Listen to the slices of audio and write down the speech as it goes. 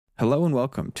Hello and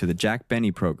welcome to the Jack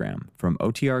Benny program from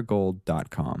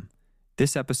OTRGold.com.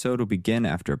 This episode will begin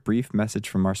after a brief message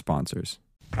from our sponsors.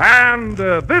 And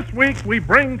this week we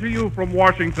bring to you from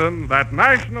Washington that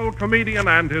national comedian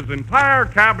and his entire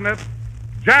cabinet,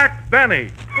 Jack Benny.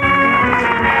 Thank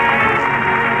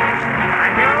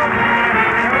you.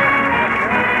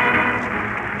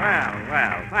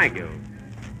 Well, thank you.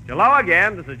 Hello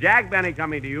again. This is Jack Benny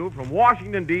coming to you from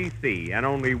Washington, D.C., and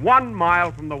only 1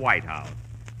 mile from the White House.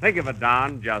 Think of it,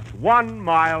 Don, just 1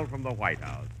 mile from the White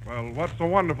House. Well, what's so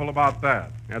wonderful about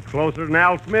that? That's closer than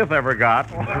Al Smith ever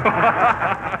got. You're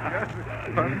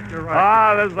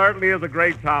right. This certainly is a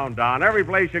great town, Don. Every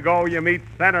place you go, you meet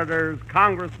senators,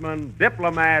 congressmen,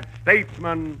 diplomats,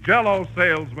 statesmen. Jell-O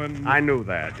salesman. I knew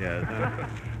that, yes.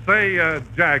 Say,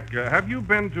 Jack, have you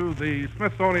been to the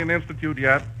Smithsonian Institute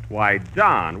yet? Why,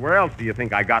 Don, where else do you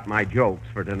think I got my jokes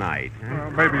for tonight?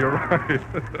 Maybe you're right.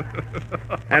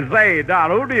 And say, Don,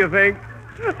 who do you think...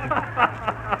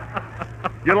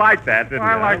 You like that, didn't you?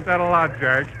 I like that a lot,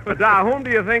 Jack. But, Don, whom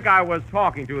do you think I was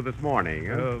talking to this morning?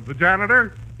 The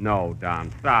janitor? No, Don,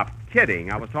 stop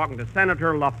kidding. I was talking to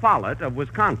Senator La Follette of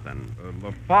Wisconsin.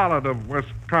 La Follette of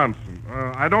Wisconsin.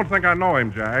 I don't think I know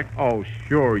him, Jack. Oh,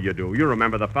 sure you do. You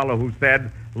remember the fellow who said,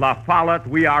 La Follette,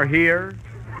 we are here?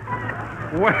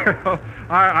 Well,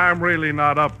 I'm really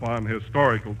not up on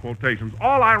historical quotations.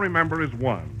 All I remember is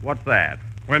one. What's that?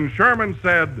 When Sherman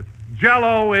said,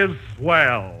 Jell-O is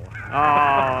swell.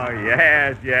 Oh,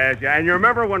 yes. And you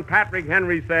remember when Patrick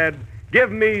Henry said,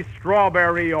 give me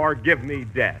strawberry or give me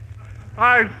death?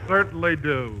 I certainly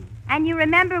do. And you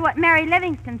remember what Mary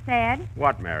Livingston said?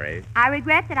 What, Mary? I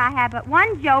regret that I have but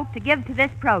one joke to give to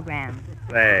this program.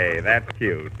 Say, that's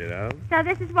cute, you know. So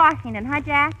this is Washington, huh,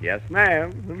 Jack? Yes,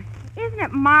 ma'am. Isn't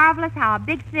it marvelous how a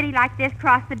big city like this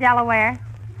crossed the Delaware?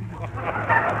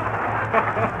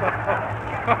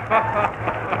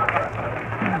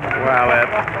 Well,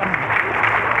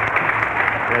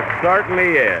 it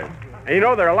certainly is. And you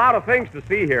know, there are a lot of things to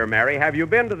see here, Mary. Have you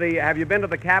been to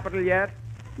the Capitol yet?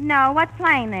 No, what's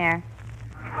playing there?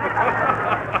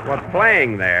 What's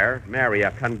playing there, Mary,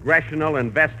 a congressional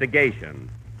investigation.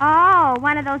 Oh,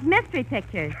 one of those mystery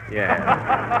pictures.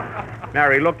 Yeah.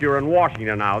 Mary, look, you're in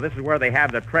Washington now. This is where they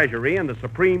have the Treasury and the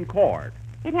Supreme Court.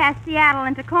 It has Seattle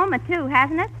and Tacoma, too,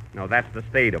 hasn't it? No, that's the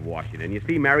state of Washington. You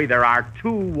see, Mary, there are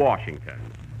 2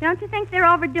 Washingtons. Don't you think they're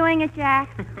overdoing it, Jack?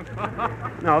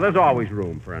 No, there's always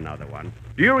room for another one.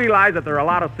 Do you realize that there are a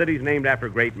lot of cities named after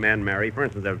great men, Mary? For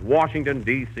instance, there's Washington,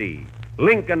 D.C.,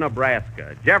 Lincoln,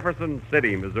 Nebraska, Jefferson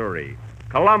City, Missouri,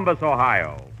 Columbus,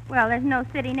 Ohio. Well, there's no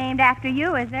city named after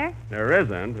you, is there? There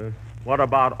isn't. What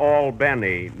about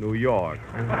Albany, New York?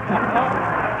 Yes,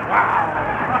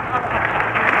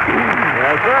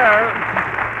 sir.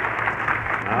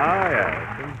 Oh, yes.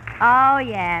 Oh,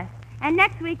 yes. And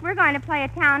next week we're going to play a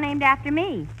town named after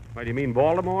me. What, do you mean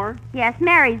Baltimore? Yes,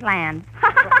 Mary's Land.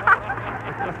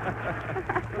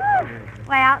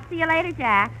 Well, see you later,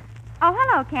 Jack. Oh,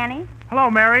 hello, Kenny. Hello,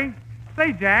 Mary.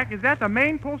 Say, Jack, is that the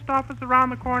main post office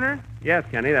around the corner? Yes,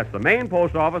 Kenny, that's the main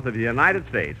post office of the United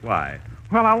States. Why?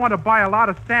 Well, I want to buy a lot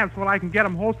of stamps so I can get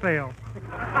them wholesale.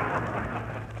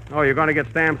 Oh, you're going to get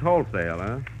stamps wholesale,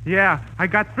 huh? Yeah, I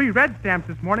got 3 red stamps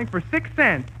this morning for 6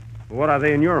 cents. What are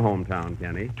they in your hometown,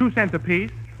 Kenny? 2 cents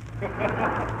apiece.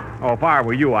 Oh, if I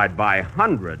were you, I'd buy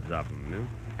hundreds of them.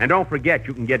 And don't forget,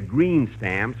 you can get green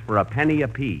stamps for a penny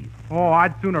apiece. Oh,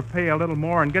 I'd sooner pay a little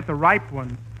more and get the ripe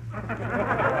ones.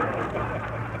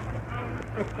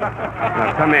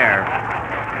 Now, come here.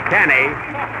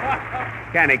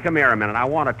 Kenny, come here a minute. I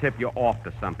want to tip you off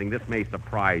to something. This may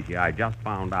surprise you. I just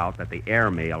found out that the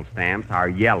airmail stamps are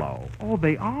yellow. Oh,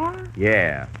 they are?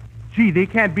 Yeah. Gee, they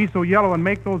can't be so yellow and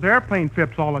make those airplane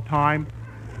trips all the time.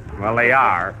 Well, they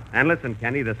are. And listen,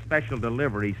 Kenny, the special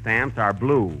delivery stamps are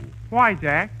blue. Why,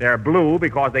 Jack? They're blue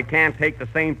because they can't take the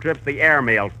same trips the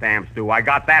airmail stamps do. I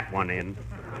got that one in.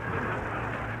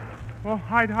 Well,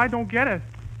 I don't get it.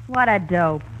 What a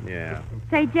dope. Yeah.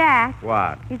 Say, Jack.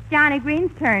 What? It's Johnny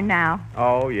Green's turn now.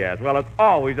 Oh, yes. Well, it's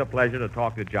always a pleasure to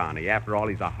talk to Johnny. After all,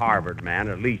 he's a Harvard man.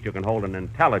 At least you can hold an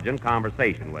intelligent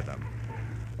conversation with him.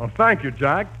 Well, thank you,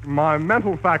 Jack. My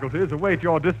mental faculties await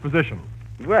your disposition.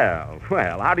 Well,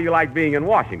 how do you like being in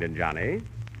Washington, Johnny?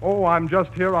 Oh, I'm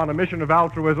just here on a mission of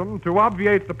altruism to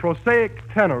obviate the prosaic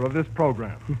tenor of this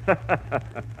program.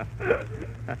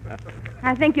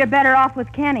 I think you're better off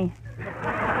with Kenny.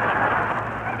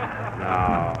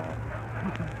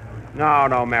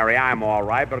 No, Mary, I'm all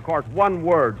right. But, of course, one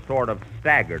word sort of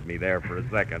staggered me there for a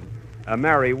second.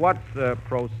 Mary, what's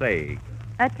prosaic?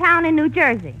 A town in New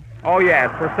Jersey. Oh, yes,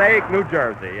 Passaic, New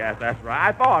Jersey. Yes, that's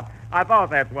right. I thought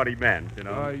that's what he meant, you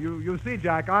know. You see,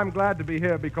 Jack, I'm glad to be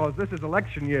here because this is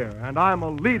election year, and I'm a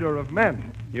leader of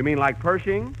men. You mean like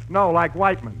Pershing? No, like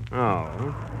Whiteman.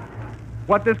 Oh.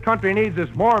 What this country needs is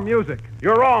more music.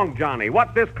 You're wrong, Johnny.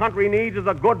 What this country needs is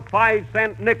a good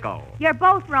 5-cent nickel. You're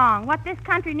both wrong. What this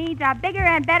country needs are bigger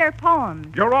and better poems.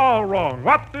 You're all wrong.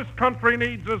 What this country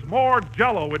needs is more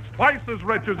Jell-O. It's twice as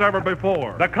rich as ever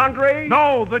before. The country?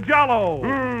 No, the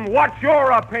Jell-O. What's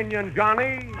your opinion,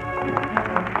 Johnny?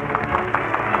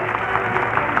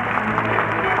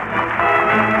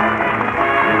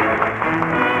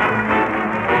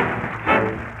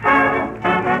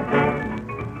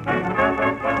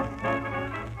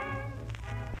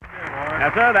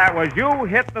 Yes, sir, that was You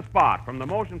Hit the Spot from the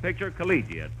motion picture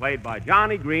Collegiate, played by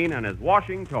Johnny Green and his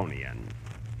Washingtonians.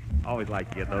 Always like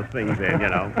to get those things in, you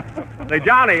know. Say,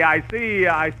 Johnny, I see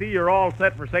you're all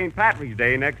set for St. Patrick's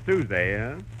Day next Tuesday,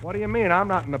 huh? What do you mean? I'm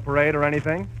not in the parade or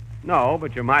anything. No,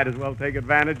 but you might as well take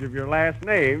advantage of your last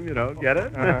name, you know, get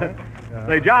it? Uh-huh.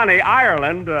 Say, Johnny,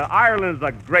 Ireland's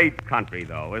a great country,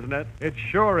 though, isn't it? It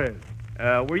sure is.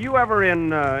 Were you ever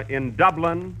in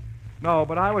Dublin? No,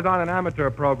 but I was on an amateur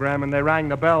program, and they rang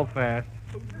the bell fast.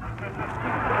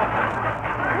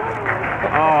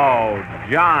 Oh,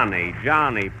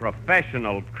 Johnny,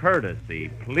 professional courtesy,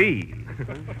 please.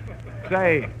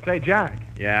 Say, Jack,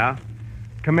 Yeah?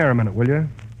 come here a minute, will you?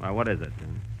 Well, what is it?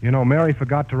 You know, Mary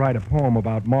forgot to write a poem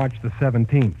about March the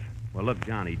 17th. Well, look,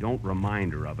 Johnny, don't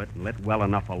remind her of it and let well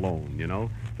enough alone, you know?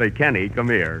 Say, Kenny, come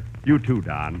here. You too,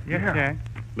 Don. Yes, Jack.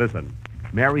 Listen,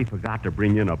 Mary forgot to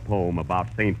bring in a poem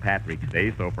about St. Patrick's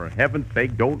Day, so for heaven's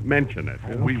sake, don't mention it.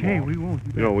 We won't.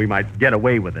 You know, we might get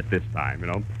away with it this time, you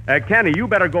know. Kenny, you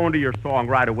better go into your song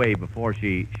right away before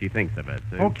she thinks of it.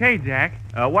 Okay, Jack.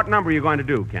 What number are you going to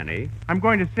do, Kenny? I'm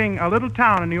going to sing A Little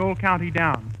Town in the Old County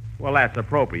Down. Well, that's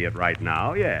appropriate right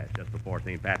now, yes, just before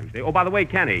St. Patrick's Day. Oh, by the way,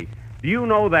 Kenny, do you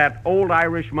know that old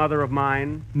Irish mother of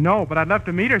mine? No, but I'd love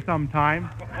to meet her sometime.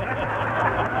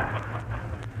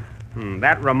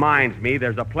 That reminds me,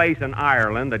 there's a place in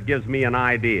Ireland that gives me an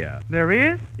idea. There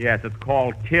is? Yes, it's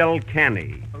called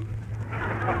Kilkenny.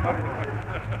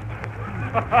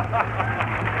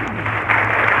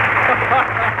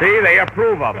 See, they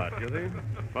approve of it, you see?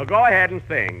 Well, go ahead and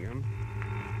sing.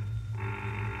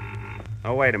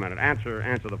 Oh, wait a minute. Answer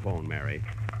the phone, Mary.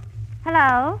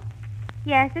 Hello?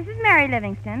 Yes, this is Mary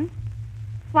Livingston.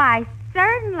 Why,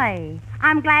 certainly.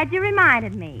 I'm glad you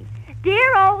reminded me.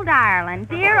 Dear old Ireland,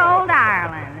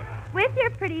 with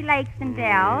your pretty lakes and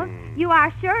dells, you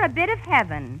are sure a bit of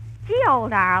heaven. Gee,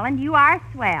 old Ireland, you are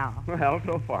swell. Well,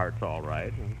 so far it's all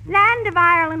right. Land of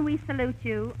Ireland, we salute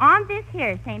you on this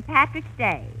here St. Patrick's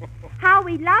Day. How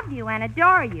we love you and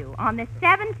adore you on the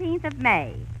 17th of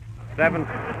May.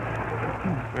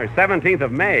 17th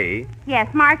of May? Yes,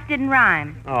 March didn't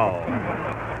rhyme. Oh.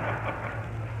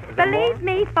 Believe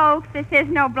me, folks, this is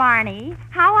no blarney.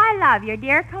 How I love your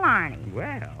dear Killarney.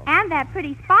 Well. And that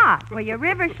pretty spot where your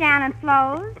river Shannon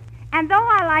flows. And though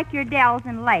I like your dells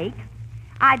and lakes,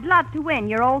 I'd love to win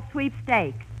your old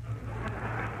sweepstakes.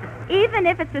 Even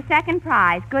if it's the second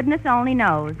prize, goodness only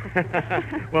knows.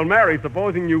 Well, Mary,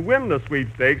 supposing you win the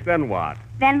sweepstakes, then what?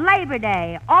 Then Labor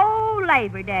Day, oh,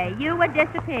 Labor Day, you would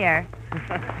disappear. Say,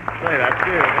 that's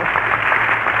beautiful.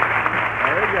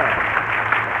 Very good.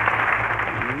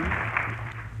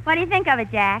 What do you think of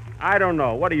it, Jack? I don't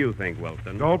know. What do you think,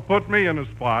 Wilson? Don't put me in a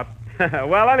spot.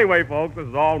 Well, anyway, folks, this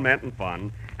is all meant in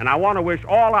fun, and I want to wish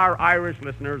all our Irish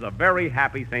listeners a very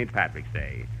happy St. Patrick's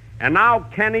Day. And now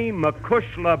Kenny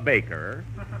McCushla Baker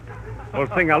will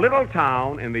sing A Little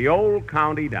Town in the Old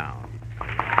County Down.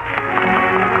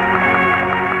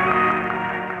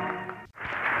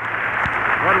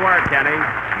 Good work, Kenny.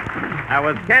 That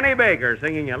was Kenny Baker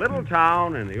singing A Little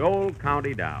Town in the Old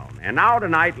County Down. And now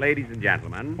tonight, ladies and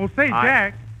gentlemen... Oh, say,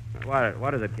 Jack,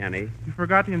 What is it, Kenny? you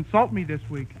forgot to insult me this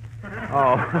week.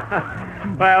 Oh,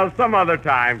 well, some other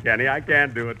time, Kenny. I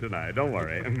can't do it tonight. Don't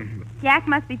worry. Jack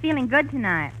must be feeling good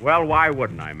tonight. Well, why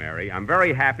wouldn't I, Mary? I'm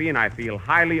very happy and I feel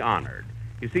highly honored.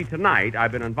 You see, tonight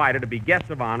I've been invited to be guest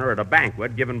of honor at a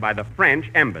banquet given by the French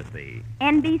Embassy.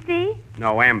 NBC?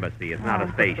 No, embassy. It's not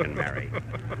a station, Mary.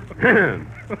 Isn't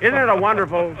it a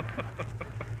wonderful...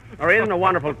 Or isn't it a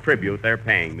wonderful tribute they're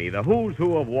paying me? The who's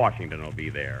who of Washington will be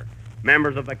there.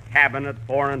 Members of the cabinet,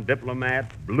 foreign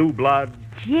diplomats, blue bloods.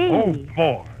 Gee. Oh,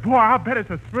 boy. Boy, I bet it's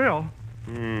a thrill.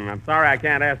 I'm sorry I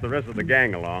can't ask the rest of the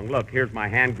gang along. Look, here's my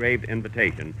hand-engraved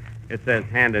invitation. It says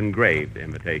hand-engraved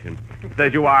invitation. It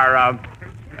says you are,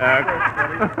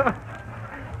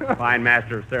 fine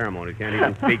master of ceremonies. Can't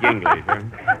even speak English.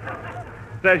 Huh?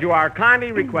 says you are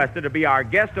kindly requested to be our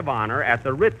guest of honor at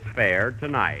the Ritz Fair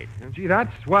tonight. Gee,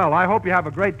 that's swell. I hope you have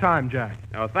a great time, Jack.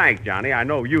 Oh, thanks, Johnny. I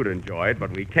know you'd enjoy it,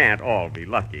 but we can't all be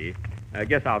lucky. I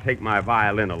guess I'll take my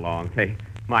violin along. They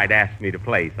might ask me to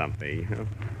play something.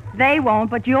 They won't,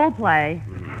 but you'll play.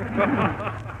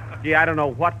 Gee, I don't know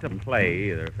what to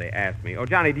play either if they ask me. Oh,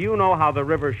 Johnny, do you know how the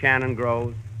River Shannon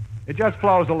grows? It just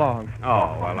flows along.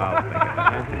 Oh, well,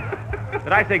 I'll think of it.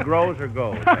 Did I say grows or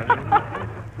goes?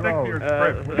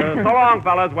 Grows. So long,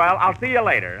 fellas. Well, I'll see you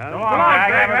later. So long,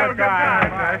 Jack. Have a good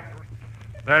time.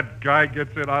 That guy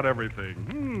gets in on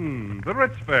everything. The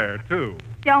Ritz Fair, too.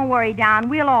 Don't worry, Don.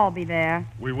 We'll all be there.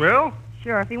 We will?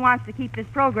 Sure, if he wants to keep this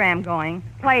program going.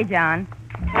 Play, John.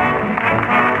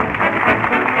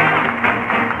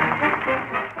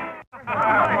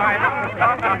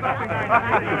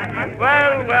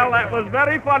 Well, that was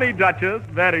very funny, Duchess.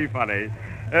 Very funny.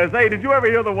 Say, did you ever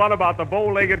hear the one about the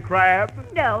bow-legged crab?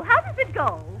 No. How does it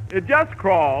go? It just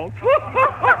crawls.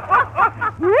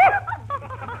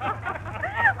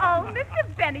 Oh, Mr.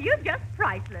 Benny, you're just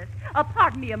priceless.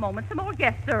 Pardon me a moment. Some more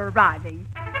guests are arriving.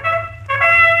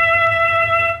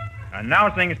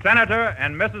 Announcing Senator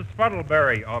and Mrs.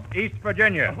 Fuddleberry of East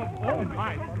Virginia.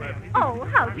 Oh,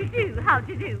 how'd you do? How'd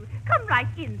you do? Come right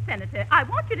in, Senator. I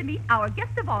want you to meet our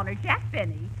guest of honor, Jack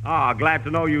Benny. Ah, glad to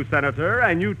know you, Senator,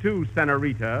 and you too,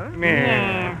 Senorita.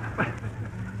 Yeah.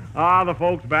 Ah, the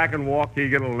folks back in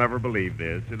Waukegan will never believe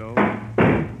this, you know.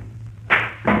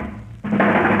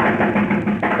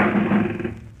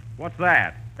 What's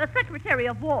that? The Secretary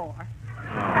of War.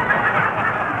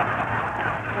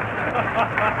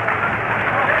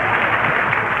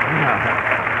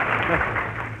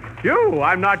 Phew,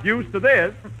 I'm not used to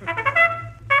this.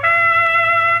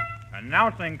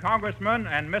 Announcing Congressman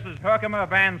and Mrs. Herkimer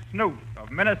Van Snoot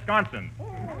of Minnetonka.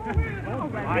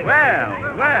 Well.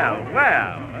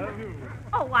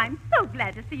 Oh, I'm so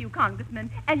glad to see you, Congressman,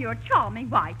 and your charming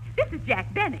wife. This is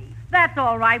Jack Benny. That's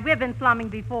all right. We've been slumming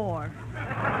before.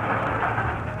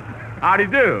 Howdy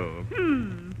do.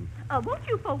 Won't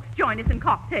you folks join us in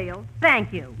cocktails?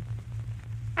 Thank you.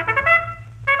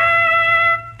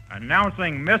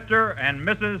 Announcing Mr. and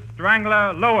Mrs.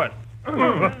 Strangler Lewis.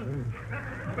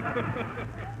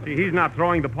 See, he's not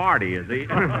throwing the party, is he?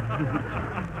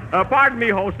 Pardon me,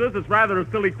 hostess. It's rather a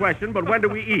silly question, but when do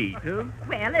we eat? Huh?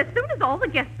 Well, as soon as all the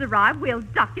guests arrive, we'll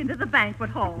duck into the banquet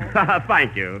hall.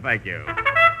 Thank you.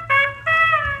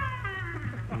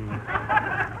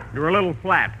 You're a little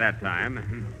flat that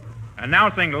time.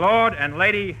 Announcing Lord and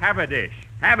Lady Haverdish.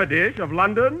 Haverdish of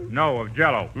London? No, of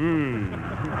Jello.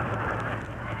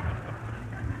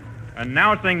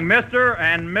 Announcing Mr.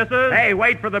 and Mrs. Hey,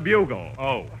 wait for the bugle.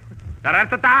 Oh.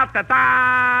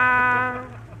 Ta-da-ta-ta-ta-ta!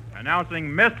 Announcing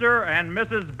Mr. and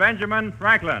Mrs. Benjamin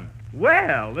Franklin.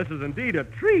 Well, this is indeed a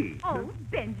treat. Oh,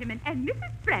 Benjamin and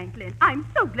Mrs. Franklin, I'm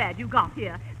so glad you got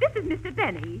here. This is Mr.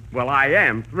 Benny. Well, I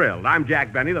am thrilled. I'm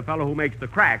Jack Benny, the fellow who makes the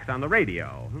cracks on the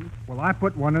radio. Well, I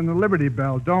put one in the Liberty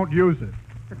Bell. Don't use it.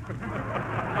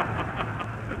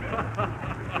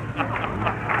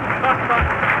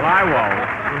 Well, I won't.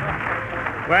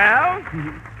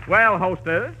 Well,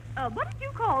 hostess. What did you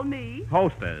call me?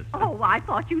 Hostess. Oh, I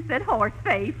thought you said horse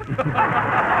face.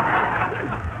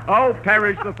 Oh,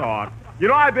 perish the thought. You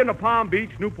know, I've been to Palm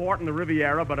Beach, Newport, and the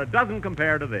Riviera, but it doesn't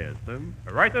compare to this.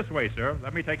 Right this way, sir.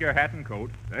 Let me take your hat and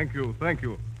coat. Thank you.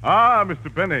 Ah,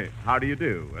 Mr. Benny. How do you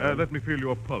do? Let me feel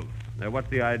your pulse. What's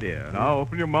the idea? Now,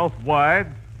 open your mouth wide.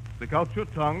 Stick out your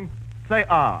tongue. Say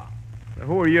ah.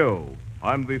 Who are you?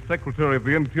 I'm the Secretary of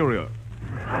the Interior.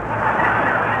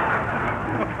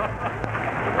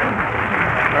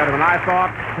 Fredman, I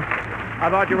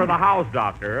thought you were the house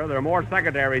doctor. There are more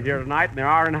secretaries here tonight than there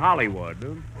are in Hollywood.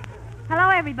 Hello,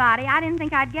 everybody. I didn't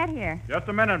think I'd get here. Just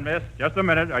a minute, miss. Just a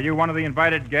minute. Are you one of the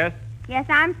invited guests? Yes,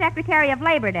 I'm Secretary of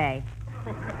Labor Day.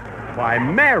 Why,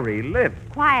 Mary lives.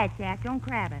 Quiet, Jack. Don't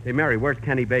crab it. Hey, Mary, where's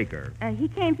Kenny Baker? He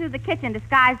came through the kitchen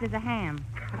disguised as a ham.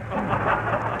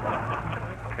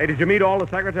 Hey, did you meet all the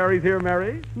secretaries here,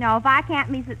 Mary? No, if I can't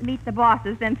meet the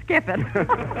bosses, then skip it.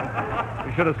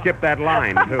 You should have skipped that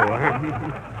line, too.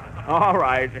 All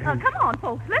right. Come on,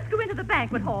 folks. Let's go into the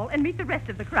banquet hall and meet the rest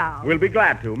of the crowd. We'll be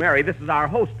glad to. Mary, this is our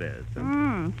hostess.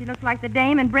 She looks like the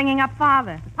dame in Bringing Up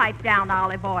Father. Pipe down,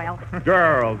 olive oil.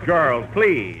 Girls,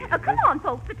 please. Come on,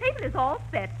 folks. The table is all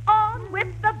set. On with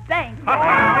the banquet.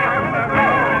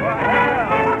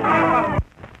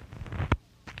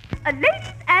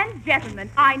 Ladies and gentlemen,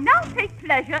 I now take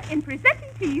pleasure in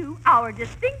presenting to you our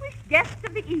distinguished guest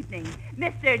of the evening,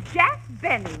 Mr. Jack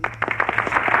Benny.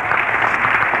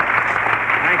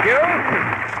 Thank you.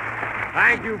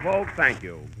 Thank you, folks. Thank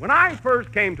you. When I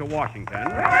first came to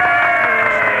Washington...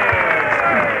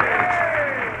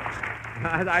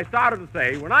 As I started to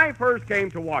say, when I first came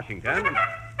to Washington...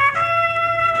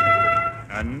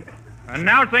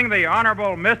 Announcing the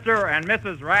Honorable Mr. and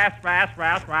Mrs. Rasp.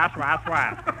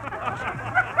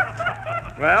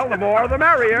 Well, the more the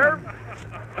merrier.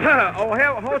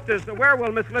 Hostess, where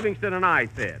will Miss Livingston and I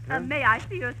sit? Huh? May I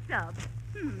see your stubs?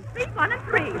 3, 1, and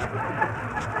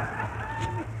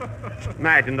 3.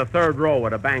 Imagine the third row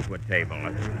at a banquet table.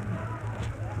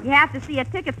 You have to see a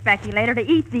ticket speculator to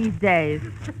eat these days.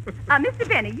 Mr.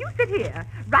 Benny, you sit here,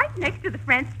 right next to the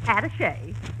French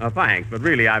attaché. Thanks, but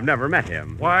really, I've never met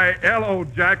him. Why, hello,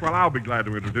 Jack. Well, I'll be glad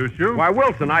to introduce you. Why,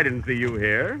 Wilson, I didn't see you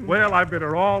here. Well, I've been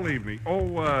here all evening.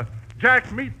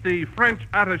 Jack, meet the French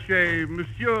attaché,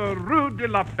 Monsieur Rue de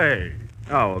la Paix.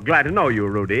 Oh, glad to know you,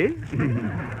 Rudy.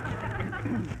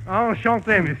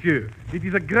 Enchanté, monsieur. It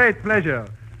is a great pleasure.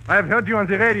 I have heard you on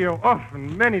the radio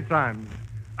often, many times.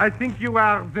 I think you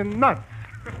are the nuts.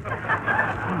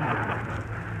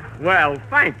 Well,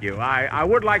 thank you. I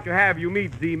would like to have you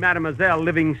meet the Mademoiselle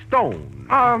Livingstone.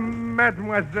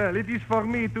 Mademoiselle, it is for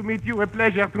me to meet you, a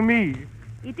pleasure to me.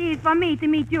 It is for me to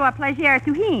meet you, a pleasure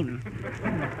to him.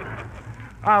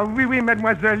 Oui,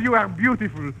 mademoiselle, you are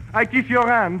beautiful. I kiss your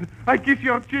hand. I kiss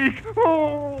your cheek.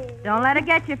 Oh! Don't let it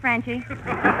get you, Frenchie.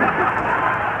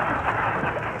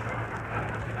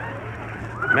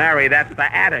 Mary, that's the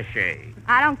attaché.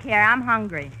 I don't care. I'm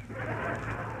hungry.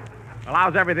 Well,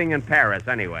 how's everything in Paris,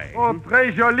 anyway? Oh,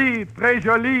 très joli, très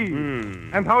joli.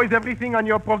 And how is everything on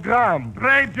your program?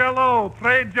 Très jello,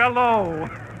 très jello.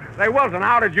 Say, Wilson,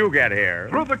 how did you get here?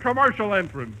 Through the commercial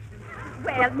entrance.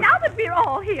 Well, now that we're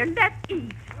all here, let's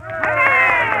eat.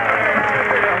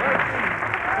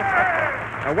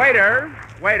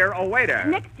 Waiter.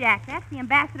 Nix, Jack. That's the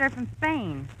ambassador from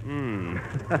Spain.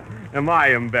 Am I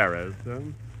embarrassed? Huh?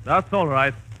 That's all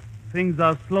right. Things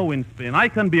are slow in Spain. I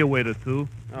can be a waiter, too.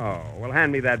 Oh, well,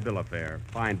 hand me that bill of fare.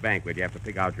 Fine banquet. You have to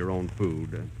pick out your own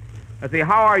food. Let's see,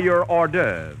 how are your hors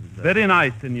d'oeuvres? Very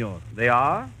nice, senor. They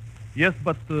are? Yes,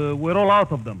 but we're all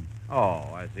out of them.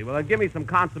 Oh, I see. Well, then give me some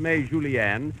consommé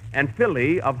julienne and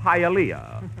Philly of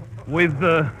Hialeah. With,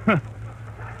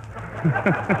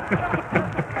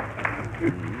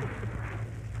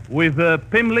 with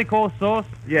Pimlico sauce?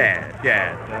 Yes.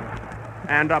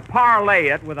 And parlay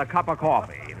it with a cup of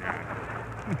coffee.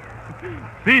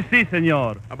 Si,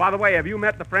 senor. By the way, have you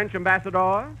met the French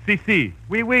ambassador? Si.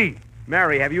 Oui.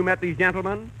 Mary, have you met these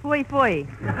gentlemen? Fui.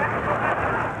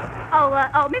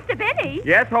 Oh, Mr. Benny?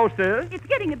 Yes, hostess? It's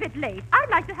getting a bit late. I'd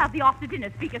like to have the off-the-dinner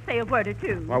speaker say a word or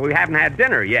two. Well, we haven't had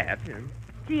dinner yet.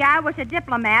 Gee, I wish a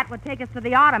diplomat would take us to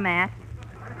the automat.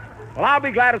 Well, I'll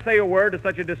be glad to say a word to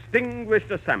such a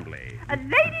distinguished assembly.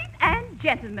 Ladies and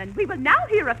gentlemen, we will now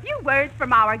hear a few words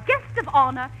from our guest of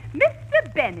honor,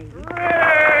 Mr. Benny.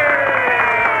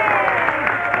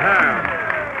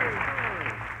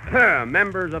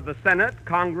 Members of the Senate,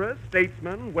 Congress,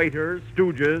 statesmen, waiters,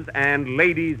 stooges, and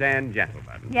ladies and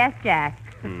gentlemen. Yes, Jack.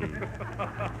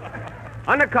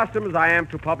 Unaccustomed as I am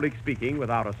to public speaking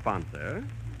without a sponsor,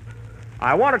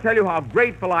 I want to tell you how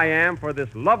grateful I am for this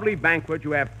lovely banquet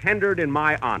you have tendered in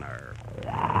my honor.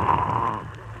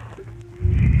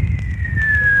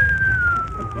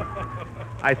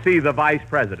 I see the vice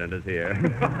president is here.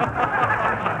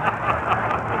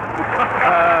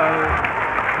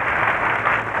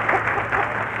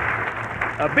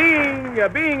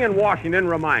 Being in Washington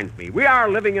reminds me, we are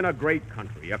living in a great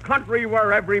country, a country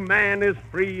where every man is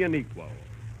free and equal,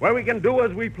 where we can do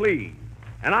as we please.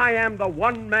 And I am the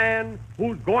one man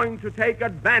who's going to take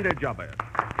advantage of it.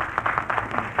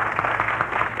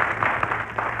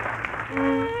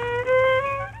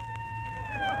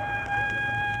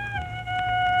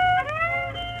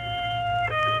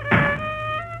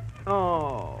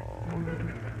 Oh.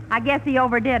 I guess he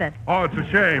overdid it. Oh, it's a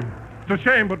shame. It's a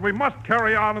shame, but we must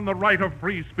carry on in the right of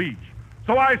free speech.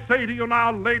 So I say to you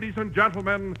now, ladies and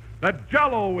gentlemen, that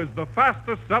Jell-O is the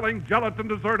fastest-selling gelatin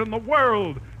dessert in the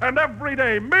world, and every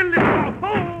day millions...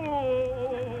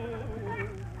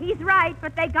 He's right,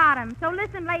 but they got him. So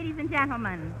listen, ladies and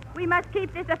gentlemen, we must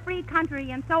keep this a free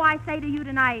country, and so I say to you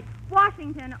tonight,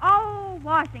 Washington, oh,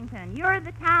 Washington, you're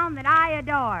the town that I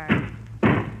adore.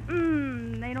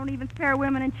 They don't even spare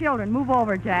women and children. Move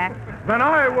over, Jack. Then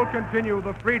I will continue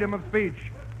the freedom of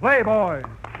speech. Play, boys.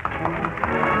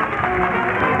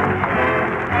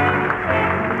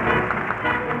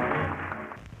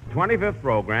 25th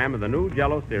program of the new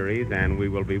Jell-O series, and we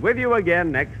will be with you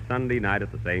again next Sunday night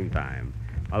at the same time.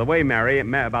 By the way, Mary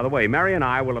and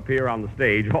I will appear on the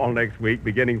stage all next week,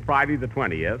 beginning Friday the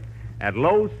 20th, at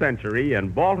Lowe's Century in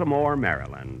Baltimore,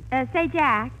 Maryland. Say,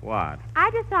 Jack. What?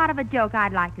 I just thought of a joke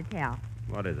I'd like to tell.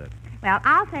 What is it? Well,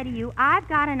 I'll say to you, I've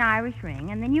got an Irish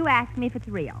ring, and then you ask me if it's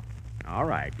real. All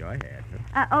right, go ahead.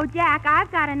 Oh, Jack,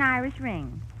 I've got an Irish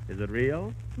ring. Is it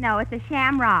real? No, it's a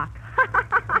shamrock.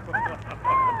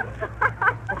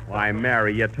 Why,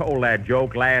 Mary, you told that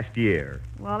joke last year.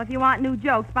 Well, if you want new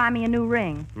jokes, buy me a new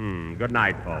ring. Good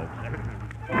night, folks.